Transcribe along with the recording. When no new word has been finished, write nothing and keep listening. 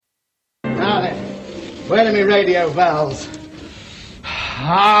Where are me radio valves?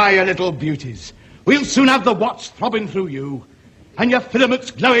 Ah, you little beauties. We'll soon have the watts throbbing through you, and your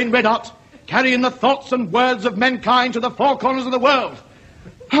filaments glowing red hot, carrying the thoughts and words of mankind to the four corners of the world.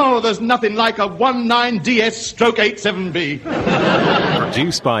 Oh, there's nothing like a 19DS/87B.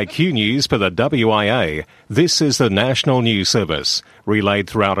 Produced by Q News for the WIA, this is the National News Service, relayed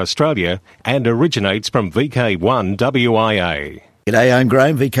throughout Australia and originates from VK1 WIA. G'day, I'm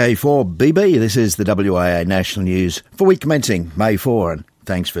Graham, VK4BB. This is the WIA National News for week commencing May 4, and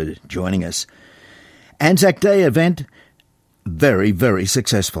thanks for joining us. Anzac Day event, very, very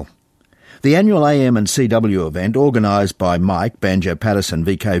successful. The annual AM and CW event, organised by Mike, Banjo Patterson,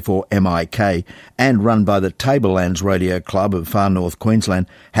 VK4MIK, and run by the Tablelands Radio Club of Far North Queensland,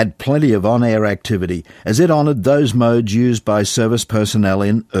 had plenty of on-air activity as it honoured those modes used by service personnel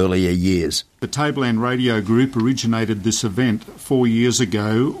in earlier years. The Tableland Radio Group originated this event 4 years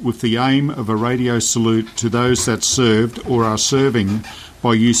ago with the aim of a radio salute to those that served or are serving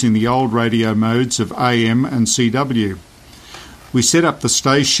by using the old radio modes of AM and CW. We set up the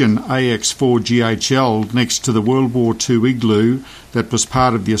station AX4GHL next to the World War II igloo that was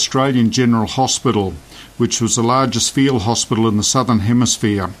part of the Australian General Hospital, which was the largest field hospital in the Southern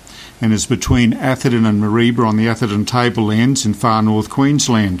Hemisphere and is between Atherton and Mareeba on the Atherton Tablelands in far north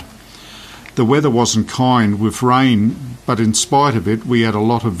Queensland. The weather wasn't kind with rain, but in spite of it we had a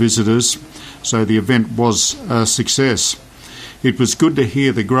lot of visitors, so the event was a success. It was good to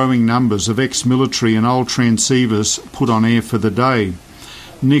hear the growing numbers of ex-military and old transceivers put on air for the day.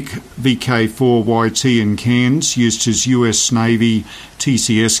 Nick, VK4YT in Cairns, used his US Navy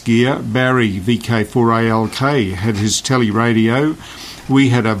TCS gear. Barry, VK4ALK, had his teleradio. We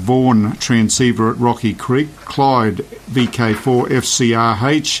had a Vaughan transceiver at Rocky Creek. Clyde,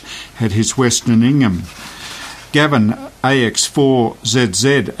 VK4FCRH, had his Western Ingham. Gavin,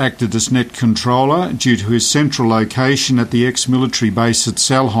 AX4ZZ, acted as net controller due to his central location at the ex-military base at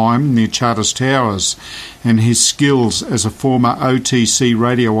Salheim near Charters Towers, and his skills as a former OTC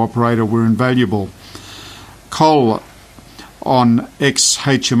radio operator were invaluable. Cole on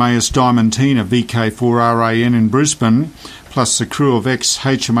ex-HMAS Diamantina VK4RAN in Brisbane, plus the crew of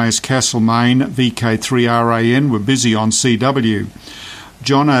ex-HMAS Castlemaine VK3RAN were busy on CW.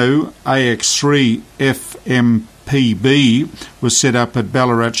 Jono, AX3FMPB, was set up at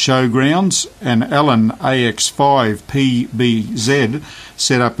Ballarat Showgrounds, and Alan, AX5PBZ,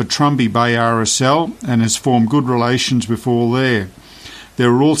 set up at Trumbie Bay RSL and has formed good relations with all there.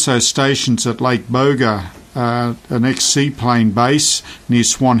 There are also stations at Lake Boga, an ex-seaplane base near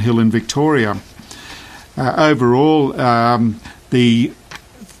Swan Hill in Victoria. Overall,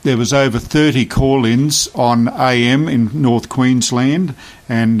 there was over 30 call-ins on AM in North Queensland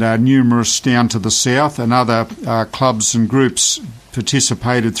and numerous down to the south, and other clubs and groups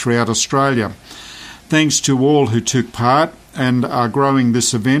participated throughout Australia. Thanks to all who took part and are growing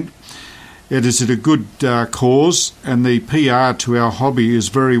this event. It is at a good cause, and the PR to our hobby is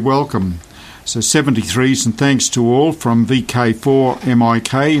very welcome. So 73s and thanks to all from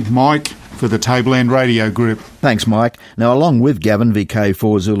VK4MIK, Mike, for the Tableland Radio Group. Thanks, Mike. Now, along with Gavin,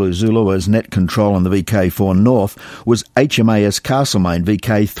 VK4 Zulu Zulu as net control on the VK4 North, was HMAS Castlemaine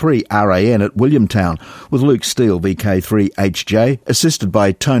VK3 RAN at Williamtown, with Luke Steele VK3 HJ, assisted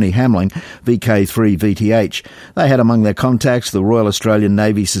by Tony Hamling VK3 VTH. They had among their contacts the Royal Australian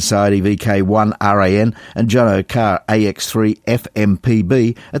Navy Society VK1 RAN and Jono Carr AX3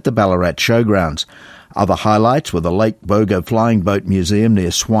 FMPB at the Ballarat Showgrounds. Other highlights were the Lake Boga Flying Boat Museum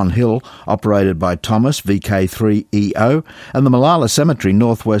near Swan Hill, operated by Thomas, VK3EO, and the Malala Cemetery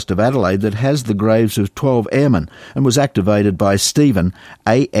northwest of Adelaide that has the graves of 12 airmen and was activated by Stephen,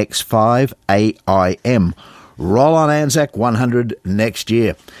 AX5AIM. Roll on Anzac 100 next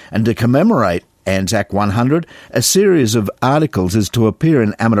year. And to commemorate Anzac 100, a series of articles is to appear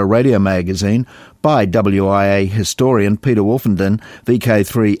in Amateur Radio magazine by WIA historian Peter Wolfenden,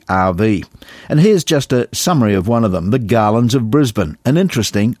 VK3RV. And here's just a summary of one of them, the Garlands of Brisbane, an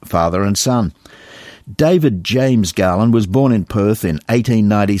interesting father and son. David James Garland was born in Perth in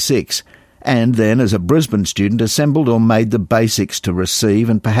 1896, and then as a Brisbane student assembled or made the basics to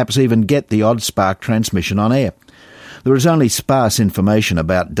receive and perhaps even get the odd spark transmission on air. There is only sparse information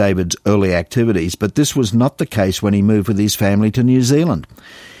about David's early activities, but this was not the case when he moved with his family to New Zealand.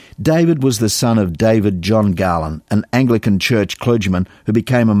 David was the son of David John Garland, an Anglican church clergyman who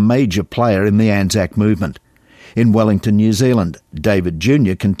became a major player in the Anzac movement. In Wellington, New Zealand, David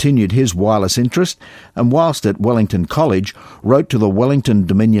Jr. continued his wireless interest and whilst at Wellington College wrote to the Wellington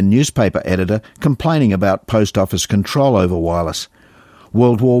Dominion newspaper editor complaining about post office control over wireless.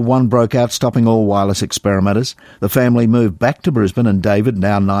 World War I broke out, stopping all wireless experimenters. The family moved back to Brisbane, and David,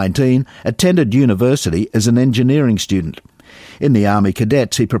 now 19, attended university as an engineering student. In the Army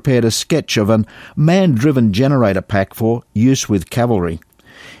Cadets, he prepared a sketch of a man-driven generator pack for use with cavalry.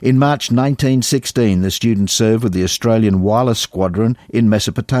 In March 1916, the student served with the Australian Wireless Squadron in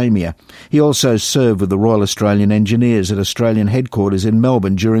Mesopotamia. He also served with the Royal Australian Engineers at Australian headquarters in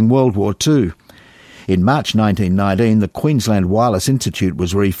Melbourne during World War II. In March 1919, the Queensland Wireless Institute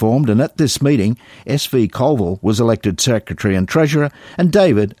was reformed, and at this meeting, S.V. Colville was elected Secretary and Treasurer, and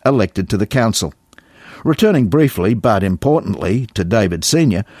David elected to the Council. Returning briefly, but importantly, to David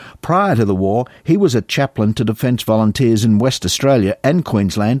Sr., prior to the war, he was a chaplain to Defence Volunteers in West Australia and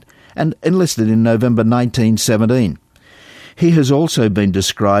Queensland, and enlisted in November 1917. He has also been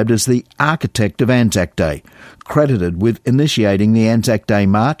described as the architect of Anzac Day, credited with initiating the Anzac Day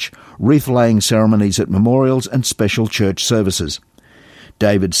March, wreath-laying ceremonies at memorials and special church services.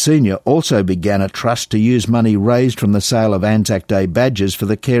 David Sr. also began a trust to use money raised from the sale of Anzac Day badges for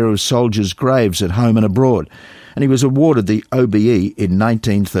the care of soldiers' graves at home and abroad, and he was awarded the OBE in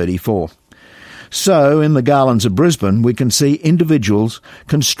 1934. So, in the Garlands of Brisbane, we can see individuals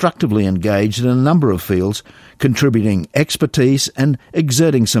constructively engaged in a number of fields, contributing expertise and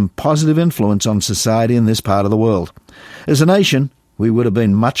exerting some positive influence on society in this part of the world. As a nation, we would have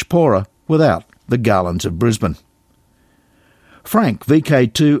been much poorer without the Garlands of Brisbane. Frank,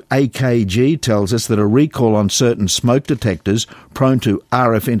 VK2AKG, tells us that a recall on certain smoke detectors prone to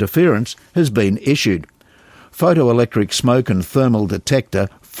RF interference has been issued. Photoelectric Smoke and Thermal Detector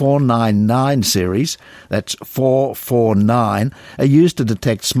 499 series, that's 449, are used to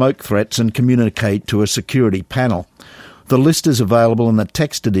detect smoke threats and communicate to a security panel. The list is available in the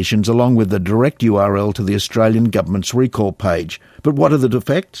text editions along with the direct URL to the Australian Government's recall page. But what are the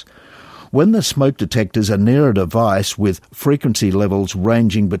defects? When the smoke detectors are near a device with frequency levels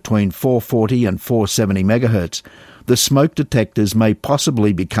ranging between 440 and 470 MHz, the smoke detectors may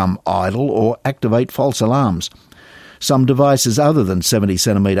possibly become idle or activate false alarms. Some devices other than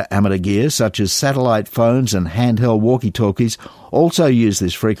 70cm amateur gear, such as satellite phones and handheld walkie-talkies, also use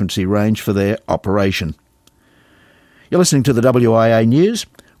this frequency range for their operation. You're listening to the WIA News.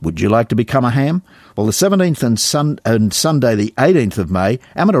 Would you like to become a ham? Well, the 17th and Sunday the 18th of May,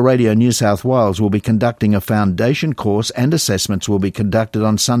 Amateur Radio New South Wales will be conducting a foundation course, and assessments will be conducted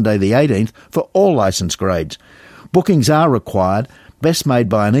on Sunday the 18th for all licence grades. Bookings are required, best made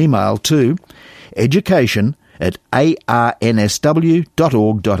by an email to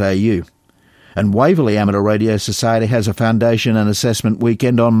education@arnsw.org.au. And Waverley Amateur Radio Society has a foundation and assessment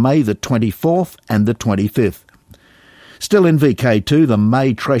weekend on May the 24th and the 25th. Still in VK2, the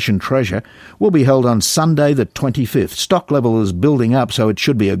May Tresh and Treasure will be held on Sunday the 25th. Stock level is building up, so it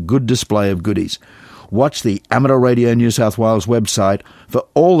should be a good display of goodies. Watch the Amateur Radio New South Wales website for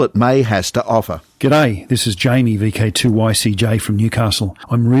all that May has to offer. G'day, this is Jamie, VK2YCJ from Newcastle.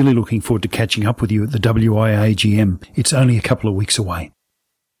 I'm really looking forward to catching up with you at the WIA AGM. It's only a couple of weeks away.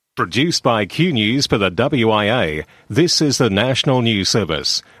 Produced by Q News for the WIA, this is the National News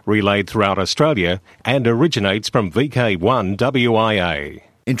Service, relayed throughout Australia and originates from VK1 WIA.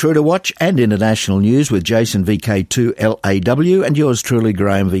 Intruder Watch and international news with Jason VK2LAW and yours truly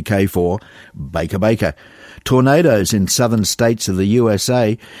Graham VK4 Baker. Tornadoes in southern states of the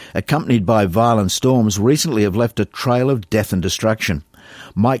USA, accompanied by violent storms, recently have left a trail of death and destruction.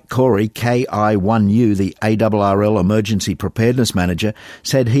 Mike Corey, KI1U, the ARRL Emergency Preparedness Manager,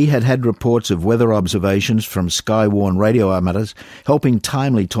 said he had had reports of weather observations from Skywarn radio amateurs helping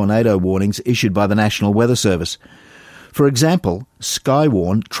timely tornado warnings issued by the National Weather Service. For example,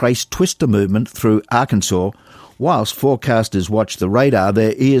 Skywarn traced twister movement through Arkansas. Whilst forecasters watched the radar,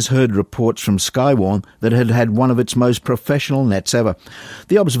 their ears heard reports from Skywarn that had had one of its most professional nets ever.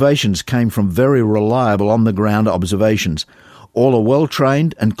 The observations came from very reliable on-the-ground observations. All are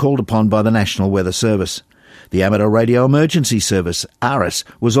well-trained and called upon by the National Weather Service. The Amateur Radio Emergency Service, ARIS,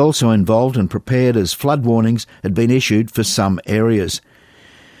 was also involved and prepared as flood warnings had been issued for some areas.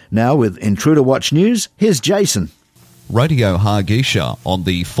 Now with Intruder Watch News, here's Jason. Radio Hargeisa on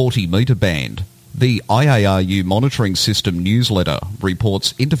the 40-metre band. The IARU Monitoring System newsletter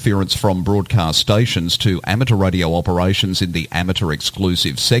reports interference from broadcast stations to amateur radio operations in the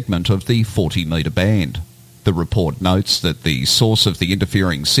amateur-exclusive segment of the 40-metre band. The report notes that the source of the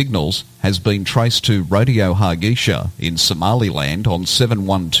interfering signals has been traced to Radio Hargeisa in Somaliland on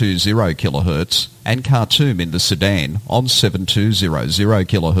 7120 kHz and Khartoum in the Sudan on 7200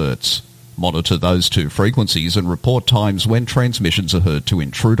 kHz. Monitor those two frequencies and report times when transmissions are heard to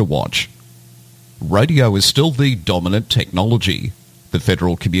Intruder Watch. Radio is still the dominant technology. The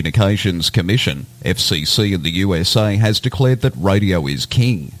Federal Communications Commission, FCC in the USA, has declared that radio is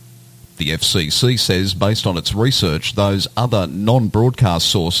king. The FCC says, based on its research, those other non-broadcast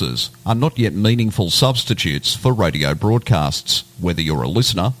sources are not yet meaningful substitutes for radio broadcasts, whether you're a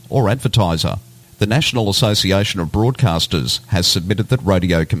listener or advertiser. The National Association of Broadcasters has submitted that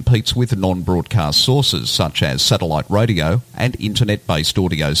radio competes with non-broadcast sources such as satellite radio and internet-based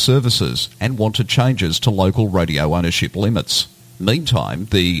audio services and wanted changes to local radio ownership limits. Meantime,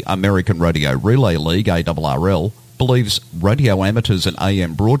 the American Radio Relay League, ARRL, believes radio amateurs and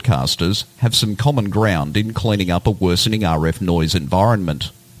AM broadcasters have some common ground in cleaning up a worsening RF noise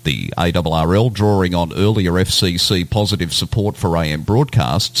environment. The ARRL, drawing on earlier FCC positive support for AM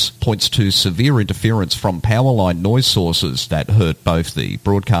broadcasts, points to severe interference from powerline noise sources that hurt both the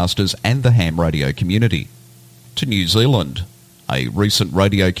broadcasters and the ham radio community. To New Zealand. A recent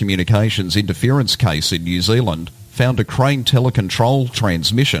radio communications interference case in New Zealand found a Crane telecontrol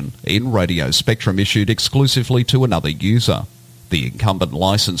transmission in radio spectrum issued exclusively to another user. The incumbent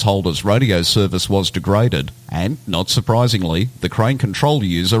licence holder's radio service was degraded and, not surprisingly, the Crane control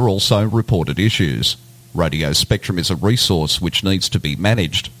user also reported issues. Radio spectrum is a resource which needs to be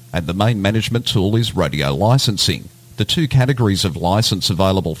managed, and the main management tool is radio licensing. The two categories of licence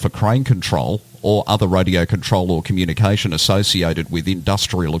available for Crane control or other radio control or communication associated with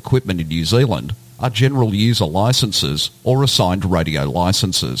industrial equipment in New Zealand are general user licences or assigned radio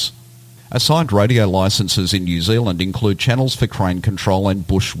licences. Assigned radio licences in New Zealand include channels for crane control and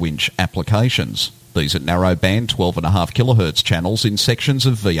bush winch applications. These are narrow-band 12.5 kHz channels in sections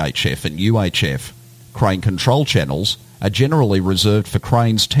of VHF and UHF. Crane control channels are generally reserved for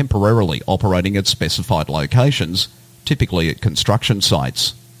cranes temporarily operating at specified locations, typically at construction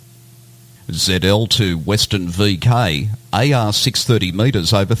sites. ZL to Western VK, AR 630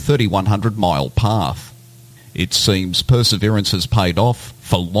 metres over 3,100 mile path. It seems perseverance has paid off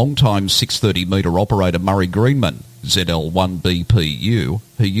for long-time 630 metre operator Murray Greenman, ZL1BPU,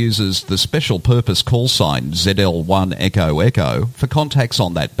 who uses the special purpose call sign ZL1 Echo Echo for contacts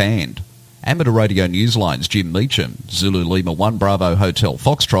on that band. Amateur Radio Newsline's Jim Meacham, Zulu Lima 1 Bravo Hotel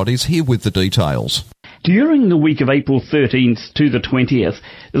Foxtrot, is here with the details. During the week of April 13th to the 20th,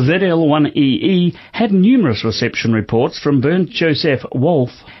 ZL1EE had numerous reception reports from Bernd Joseph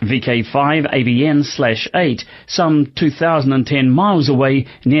Wolf, VK5ABN/8, some 2,010 miles away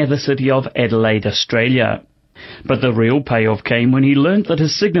near the city of Adelaide, Australia. But the real payoff came when he learnt that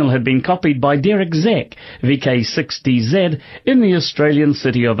his signal had been copied by Derek Zek, VK6DZ, in the Australian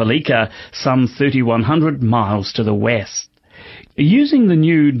city of Alika, some 3,100 miles to the west. Using the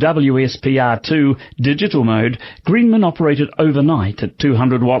new WSPR2 digital mode, Greenman operated overnight at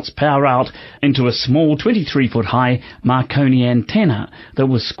 200 watts power out into a small 23-foot high Marconi antenna that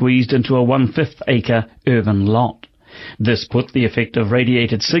was squeezed into a 1/5 acre urban lot. This put the effective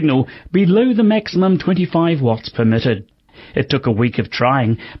radiated signal below the maximum 25 watts permitted. It took a week of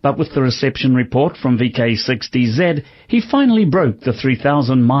trying, but with the reception report from VK6DZ, he finally broke the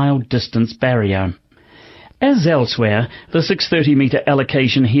 3,000-mile distance barrier. As elsewhere, the 630-metre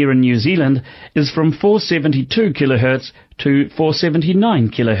allocation here in New Zealand is from 472 kHz to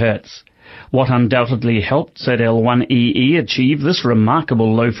 479 kHz. What undoubtedly helped ZL1EE achieve this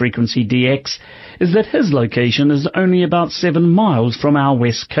remarkable low-frequency DX is that his location is only about 7 miles from our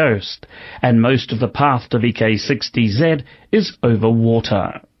west coast, and most of the path to VK6DZ is over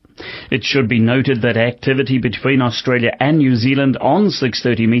water. It should be noted that activity between Australia and New Zealand on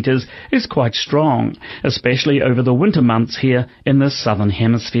 630 metres is quite strong, especially over the winter months here in the southern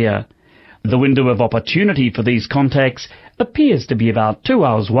hemisphere. The window of opportunity for these contacts appears to be about 2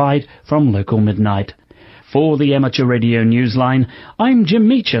 hours wide from local midnight. For the Amateur Radio Newsline, I'm Jim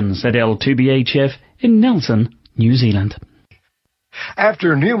Meacham, ZL2BHF in Nelson, New Zealand.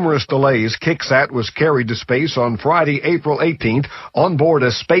 After numerous delays, KickSat was carried to space on Friday, April 18th, on board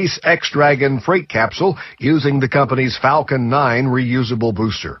a SpaceX Dragon freight capsule using the company's Falcon 9 reusable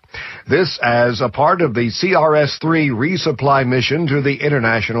booster. This as a part of the CRS-3 resupply mission to the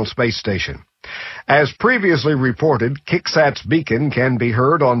International Space Station. As previously reported, KickSat's beacon can be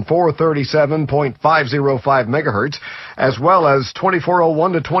heard on 437.505 MHz, as well as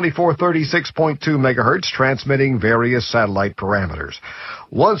 2401 to 2436.2 MHz, transmitting various satellite parameters.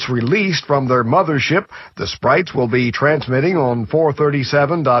 Once released from their mothership, the sprites will be transmitting on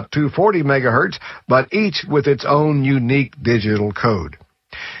 437.240 MHz, but each with its own unique digital code.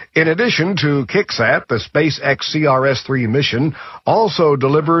 In addition to KickSat, the SpaceX CRS-3 mission also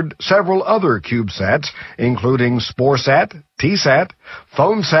delivered several other CubeSats, including SporeSat, TSat,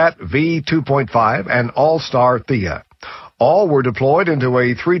 PhoneSat V2.5, and All-Star Thea. All were deployed into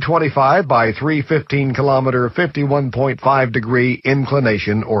a 325 by 315 kilometer 51.5 degree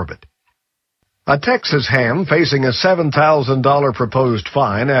inclination orbit. A Texas ham facing a $7,000 proposed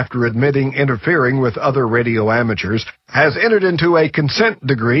fine after admitting interfering with other radio amateurs has entered into a consent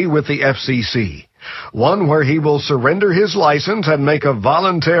decree with the FCC, one where he will surrender his license and make a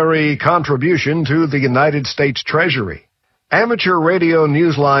voluntary contribution to the United States Treasury. Amateur Radio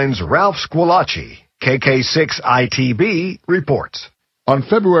Newsline's Ralph Squillace, KK6ITB, reports. On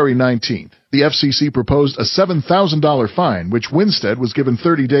February 19th, the FCC proposed a $7,000 fine, which Winstead was given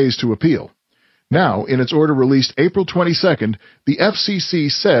 30 days to appeal. Now, in its order released April 22nd, the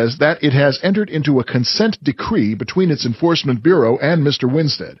FCC says that it has entered into a consent decree between its Enforcement Bureau and Mr.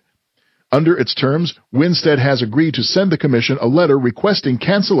 Winstead. Under its terms, Winstead has agreed to send the Commission a letter requesting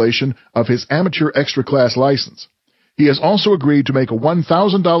cancellation of his amateur extra class license. He has also agreed to make a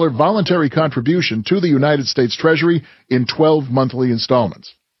 $1,000 voluntary contribution to the United States Treasury in 12 monthly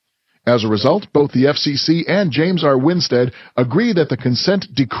installments. As a result, both the FCC and James R. Winstead agree that the consent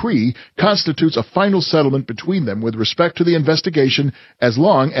decree constitutes a final settlement between them with respect to the investigation as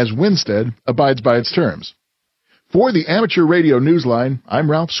long as Winstead abides by its terms. For the Amateur Radio Newsline, I'm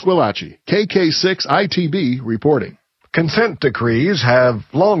Ralph Squillace, KK6ITB reporting. Consent decrees have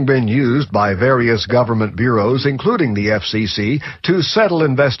long been used by various government bureaus, including the FCC, to settle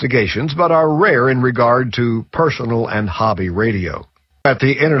investigations, but are rare in regard to personal and hobby radio. At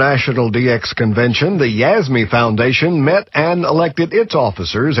the International DX Convention, the YASME Foundation met and elected its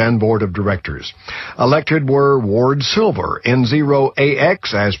officers and board of directors. Elected were Ward Silver,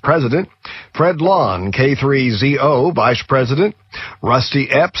 N0AX, as president, Fred Lon, K3ZO, vice president, Rusty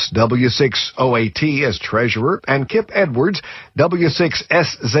Epps, W6OAT, as treasurer, and Kip Edwards,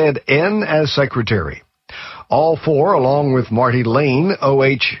 W6SZN, as secretary. All four, along with Marty Lane,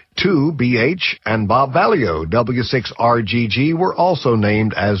 OH2BH, and Bob Valio, W6RGG, were also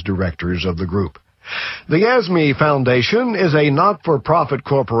named as directors of the group. The YASME Foundation is a not-for-profit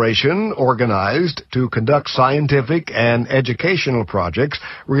corporation organized to conduct scientific and educational projects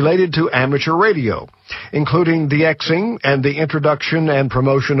related to amateur radio, including DXing and the introduction and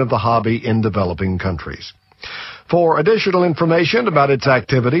promotion of the hobby in developing countries. For additional information about its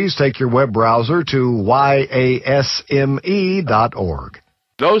activities, take your web browser to yasme.org.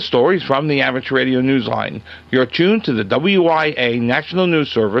 Those stories from the Amateur Radio Newsline. You're tuned to the WIA National News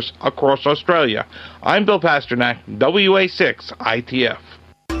Service across Australia. I'm Bill Pasternak, WA6 ITF.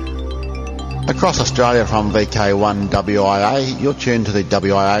 Across Australia from VK1 WIA, you're tuned to the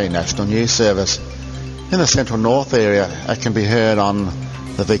WIA National News Service. In the Central North area, it can be heard on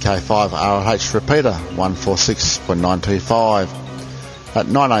the VK5 RLH repeater 146.925 at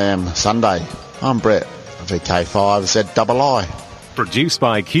 9am Sunday. I'm Brett, VK5ZII. Produced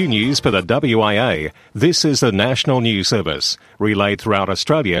by Q News for the WIA, this is the National News Service, relayed throughout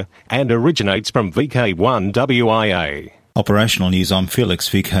Australia and originates from VK1 WIA. Operational news, I'm Felix,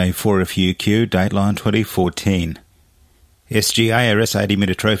 VK4FUQ, Dateline 2014. SGARS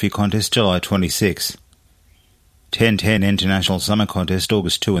 80-metre trophy contest, July 26. 1010 International Summer Contest,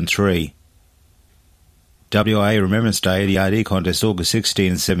 August 2 and 3. WIA Remembrance Day, the RD Contest, August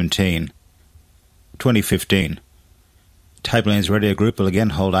 16 and 17. 2015. Tablelands Radio Group will again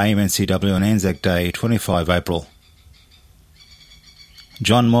hold AMNCW on Anzac Day, 25 April.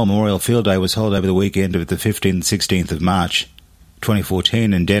 John Moore Memorial Field Day was held over the weekend of the 15th and 16th of March,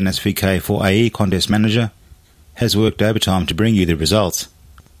 2014, and Dennis VK4AE Contest Manager has worked overtime to bring you the results.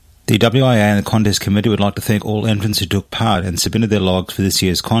 The WIA and the Contest Committee would like to thank all entrants who took part and submitted their logs for this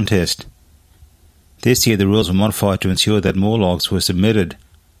year's contest. This year the rules were modified to ensure that more logs were submitted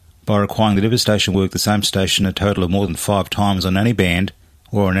by requiring that every station work the same station a total of more than 5 times on any band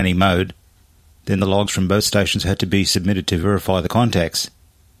or on any mode. Then the logs from both stations had to be submitted to verify the contacts.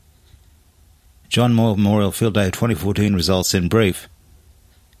 John Moore Memorial Field Day 2014 results in brief.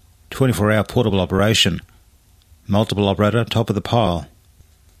 24-hour portable operation. Multiple operator, top of the pile.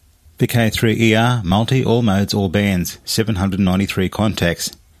 VK3ER, multi, all modes, all bands, 793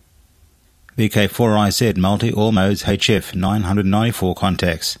 contacts. VK4IZ, multi, all modes, HF, 994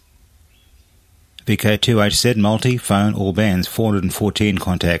 contacts. VK2HZ, multi, phone, all bands, 414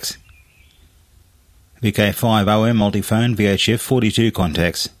 contacts. VK5OM, multi-phone, VHF, 42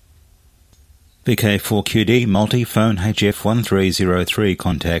 contacts. VK4QD, multi-phone, HF, 1303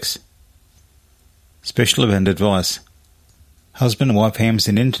 contacts. Special event advice. Husband and Wife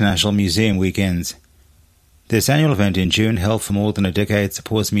Hampson International Museum Weekends. This annual event in June, held for more than a decade,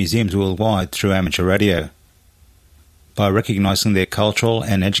 supports museums worldwide through amateur radio. By recognising their cultural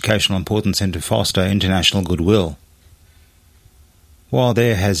and educational importance and to foster international goodwill. While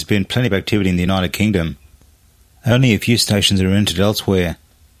there has been plenty of activity in the United Kingdom, Only a few stations are rented elsewhere.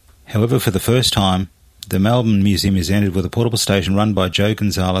 However, for the first time, the Melbourne Museum is entered with a portable station run by Joe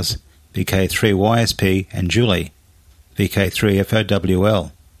Gonzalez, VK3YSP, and Julie,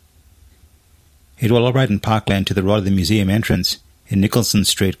 VK3FOWL. It will operate in parkland to the right of the museum entrance in Nicholson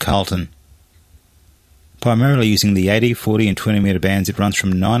Street, Carlton. Primarily using the 80, 40 and 20 metre bands, it runs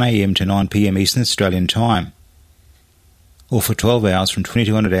from 9am to 9pm Eastern Australian Time, or for 12 hours from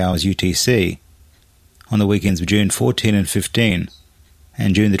 2200 hours UTC, on the weekends of June 14 and 15,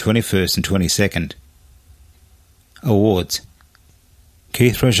 and June the 21st and 22nd. Awards.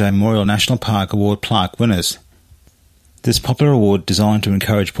 Keith Roger Memorial National Park Award plaque winners. This popular award, designed to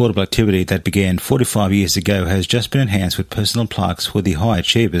encourage portable activity that began 45 years ago, has just been enhanced with personal plaques for the high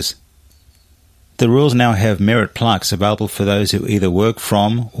achievers. The rules now have merit plaques available for those who either work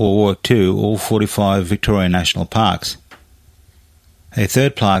from or work to all 45 Victorian national parks. A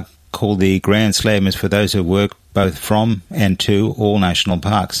third plaque, called the Grand Slam, is for those who work both from and to all national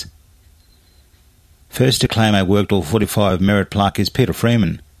parks. First to claim a worked all 45 merit plaque is Peter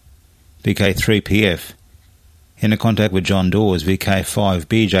Freeman, VK3PF, in a contact with John Dawes,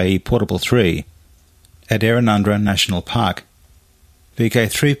 VK5BJE Portable 3, at Errinundra National Park.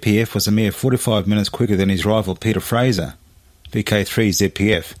 VK3PF was a mere 45 minutes quicker than his rival Peter Fraser,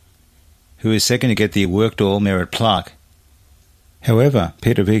 VK3ZPF, who is second to get the worked all merit plaque. However,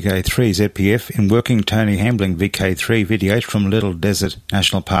 Peter VK3ZPF, in working Tony Hambling VK3VDH from Little Desert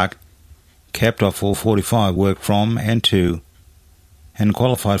National Park, capped off all 45 worked from and to, and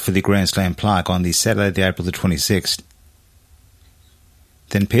qualified for the Grand Slam plaque on the Saturday, April the 26th.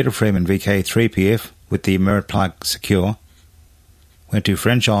 Then Peter Freeman VK3PF, with the merit plaque secure, went to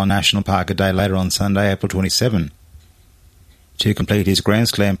French Isle National Park a day later on Sunday, April 27, to complete his Grand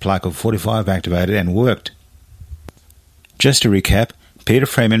Slam plaque of 45 activated and worked. Just to recap, Peter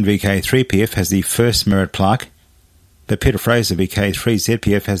Freeman VK3PF has the first merit plaque, but Peter Fraser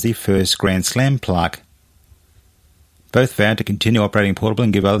VK3ZPF has the first Grand Slam plaque. Both vowed to continue operating portable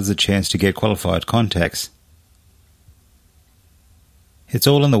and give others a chance to get qualified contacts. It's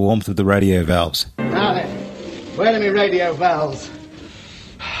all in the warmth of the radio valves. Now then, where are my radio valves?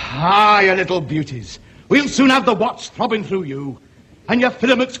 Ah, you little beauties. We'll soon have the watts throbbing through you, and your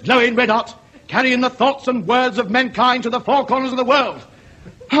filaments glowing red hot, carrying the thoughts and words of mankind to the four corners of the world.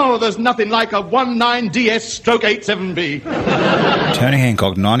 Oh, there's nothing like a 19DS/87B. Tony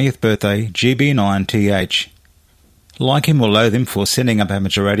Hancock, 90th birthday, GB9TH. Like him or loathe him for sending up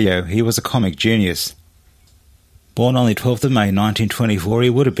amateur radio, he was a comic genius. Born on the 12th of May 1924, he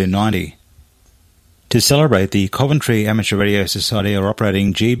would have been 90. To celebrate, the Coventry Amateur Radio Society are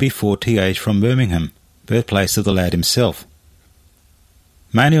operating GB4TH from Birmingham, birthplace of the lad himself.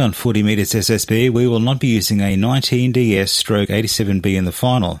 Mainly on 40 metres SSB, we will not be using a 19DS/87B in the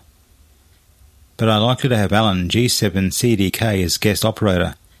final, but are likely to have Alan G7CDK as guest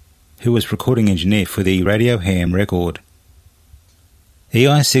operator, who was recording engineer for the Radio Ham record.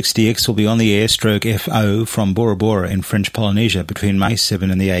 EI60X will be on the air /FO from Bora Bora in French Polynesia between May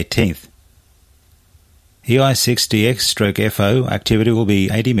 7 and the 18th. EI6DX/FO activity will be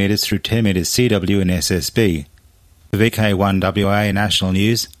 80 metres through 10 metres CW and SSB. For VK1WA National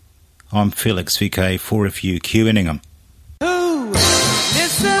News, I'm Felix VK4FUQ Inningham. Who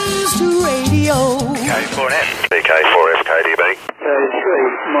listens to radio? K4F. VK4FKDB. K3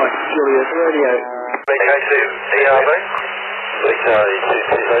 Mike Juliet Radio. VK2 ERB.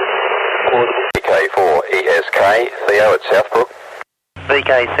 VK2 VK4 ESK Theo at Southbrook.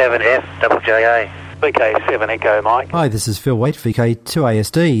 VK7F JA. VK7 Echo Mike. Hi, this is Phil Waite,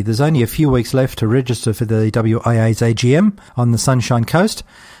 VK2ASD. There's only a few weeks left to register for the WIA's AGM on the Sunshine Coast,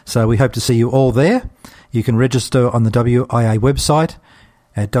 so we hope to see you all there. You can register on the WIA website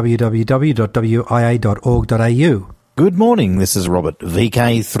at www.wia.org.au. Good morning, this is Robert,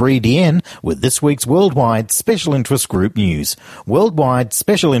 VK3DN, with this week's Worldwide Special Interest Group news. Worldwide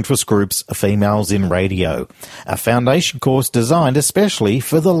Special Interest Groups, Females in Radio. A foundation course designed especially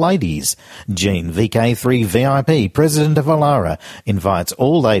for the ladies. Jean, VK3VIP, President of Alara, invites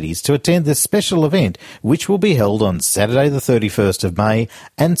all ladies to attend this special event, which will be held on Saturday the 31st of May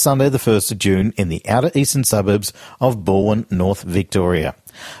and Sunday the 1st of June in the outer eastern suburbs of Balwyn, North Victoria.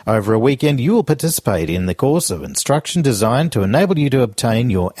 Over a weekend, you will participate in the course of instruction designed to enable you to obtain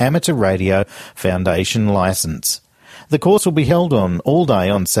your Amateur Radio Foundation licence. The course will be held on all day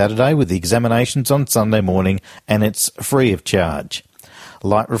on Saturday with the examinations on Sunday morning, and it's free of charge.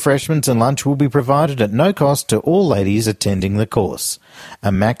 Light refreshments and lunch will be provided at no cost to all ladies attending the course.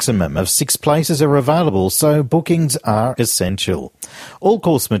 A maximum of 6 places are available, so bookings are essential. All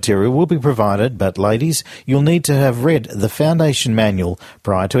course material will be provided, but ladies, you'll need to have read the Foundation Manual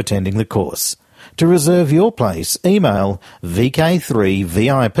prior to attending the course. To reserve your place, email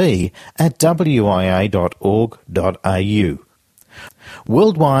vk3vip@wia.org.au.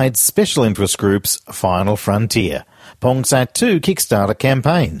 Worldwide Special Interest Group's Final Frontier. PongSat 2 Kickstarter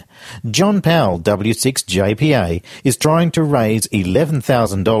campaign. John Powell, W6JPA, is trying to raise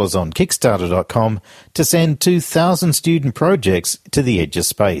 $11,000 on Kickstarter.com to send 2,000 student projects to the edge of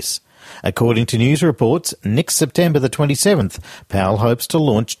space. According to news reports, next September the 27th, Powell hopes to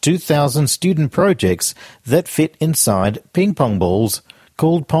launch 2,000 student projects that fit inside ping-pong balls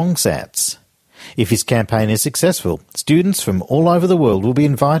called PongSats. If his campaign is successful, students from all over the world will be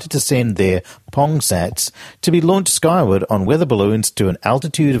invited to send their PongSats to be launched skyward on weather balloons to an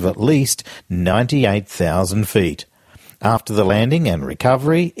altitude of at least 98,000 feet. After the landing and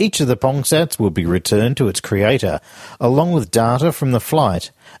recovery, each of the PongSats will be returned to its creator, along with data from the flight,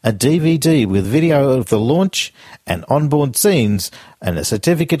 a DVD with video of the launch and onboard scenes, and a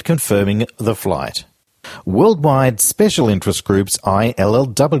certificate confirming the flight. Worldwide Special Interest Groups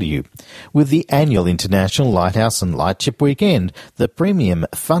ILLW. With the annual International Lighthouse and Lightship Weekend, the premium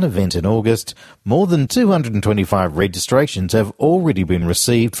fun event in August, more than 225 registrations have already been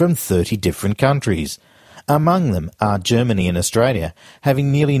received from 30 different countries. Among them are Germany and Australia,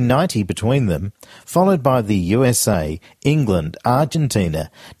 having nearly 90 between them, followed by the USA, England, Argentina,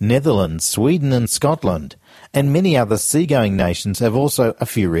 Netherlands, Sweden and Scotland, and many other seagoing nations have also a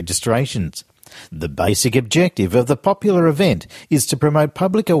few registrations. The basic objective of the popular event is to promote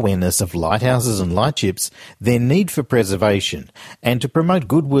public awareness of lighthouses and lightships, their need for preservation, and to promote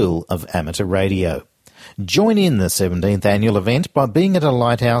goodwill of amateur radio. Join in the 17th annual event by being at a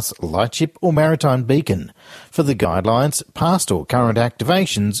lighthouse, lightship or maritime beacon. For the guidelines, past or current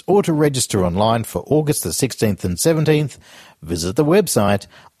activations, or to register online for August the 16th and 17th, visit the website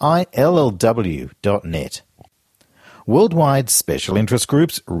illw.net. Worldwide Special Interest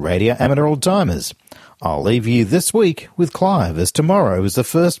Groups Radio Amateur Old-Timers. I'll leave you this week with Clive, as tomorrow is the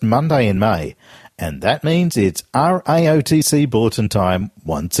first Monday in May, and that means it's RAOTC Bulletin time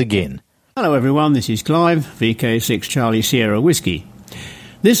once again. Hello everyone, this is Clive, VK6 Charlie Sierra Whiskey.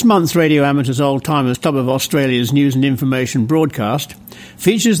 This month's Radio Amateurs Old-Timers Club of Australia's News and Information broadcast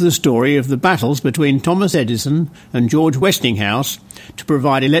features the story of the battles between Thomas Edison and George Westinghouse to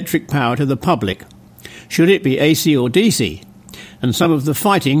provide electric power to the public. Should it be AC or DC? And some of the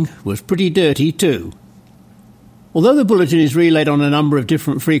fighting was pretty dirty too. Although the bulletin is relayed on a number of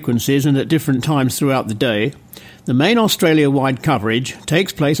different frequencies and at different times throughout the day, the main Australia-wide coverage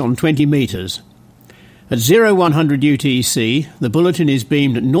takes place on 20 metres. At 0100 UTC, the bulletin is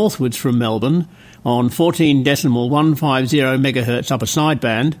beamed northwards from Melbourne on 14.150 MHz upper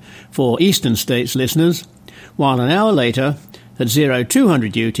sideband for Eastern States listeners, while an hour later, at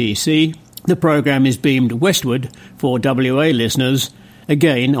 0200 UTC, the program is beamed westward for WA listeners,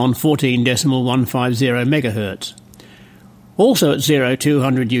 again on 14.150 MHz. Also at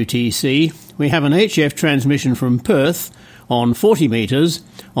 0200 UTC, we have an HF transmission from Perth on 40 metres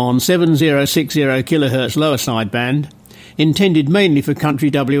on 7060 kHz lower sideband, intended mainly for country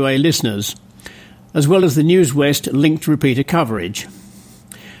WA listeners, as well as the News West linked repeater coverage.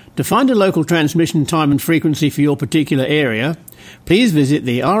 To find a local transmission time and frequency for your particular area, please visit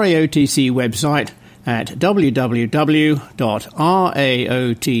the RAOTC website at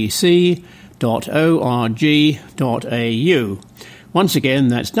www.raotc.org.au. Once again,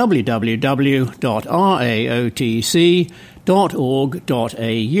 that's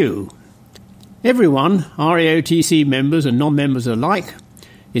www.raotc.org.au. Everyone, RAOTC members and non-members alike,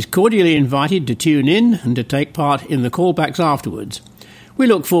 is cordially invited to tune in and to take part in the callbacks afterwards. We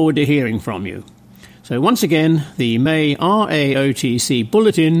look forward to hearing from you. So once again, the May RAOTC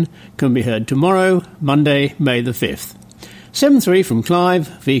Bulletin can be heard tomorrow, Monday, May the 5th. 7-3 from Clive,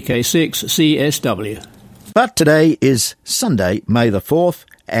 VK6 CSW. But today is Sunday, May the 4th,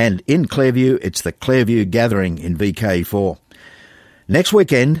 and in Clairview, it's the Clairview Gathering in VK4. Next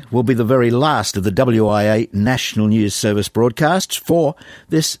weekend will be the very last of the WIA National News Service broadcasts for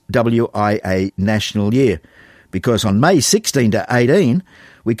this WIA National Year, because on May 16 to 18,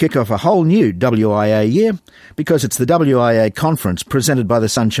 we kick off a whole new WIA year because it's the WIA conference presented by the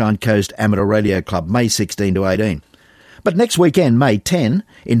Sunshine Coast Amateur Radio Club, May 16 to 18. But next weekend, May 10,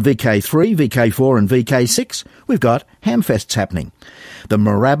 in VK3, VK4 and VK6, we've got Hamfests happening. The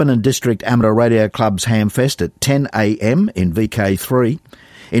Moorabbin District Amateur Radio Club's Hamfest at 10 a.m. in VK3.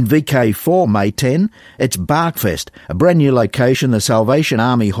 In VK4, May 10, it's Barkfest, a brand new location, the Salvation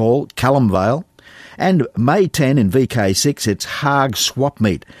Army Hall, Callumvale. And May 10 in VK6, it's Haag Swap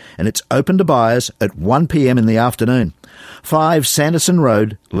Meet, and it's open to buyers at 1 p.m. in the afternoon. 5 Sanderson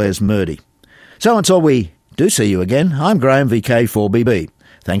Road, Les Murdy. So until we do see you again, I'm Graham, VK4BB.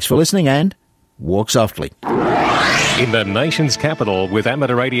 Thanks for listening and walk softly. In the nation's capital, with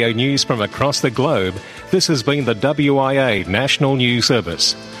amateur radio news from across the globe, this has been the WIA National News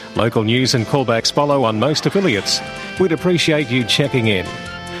Service. Local news and callbacks follow on most affiliates. We'd appreciate you checking in.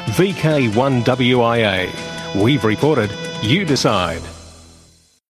 VK1WIA. We've reported, you decide.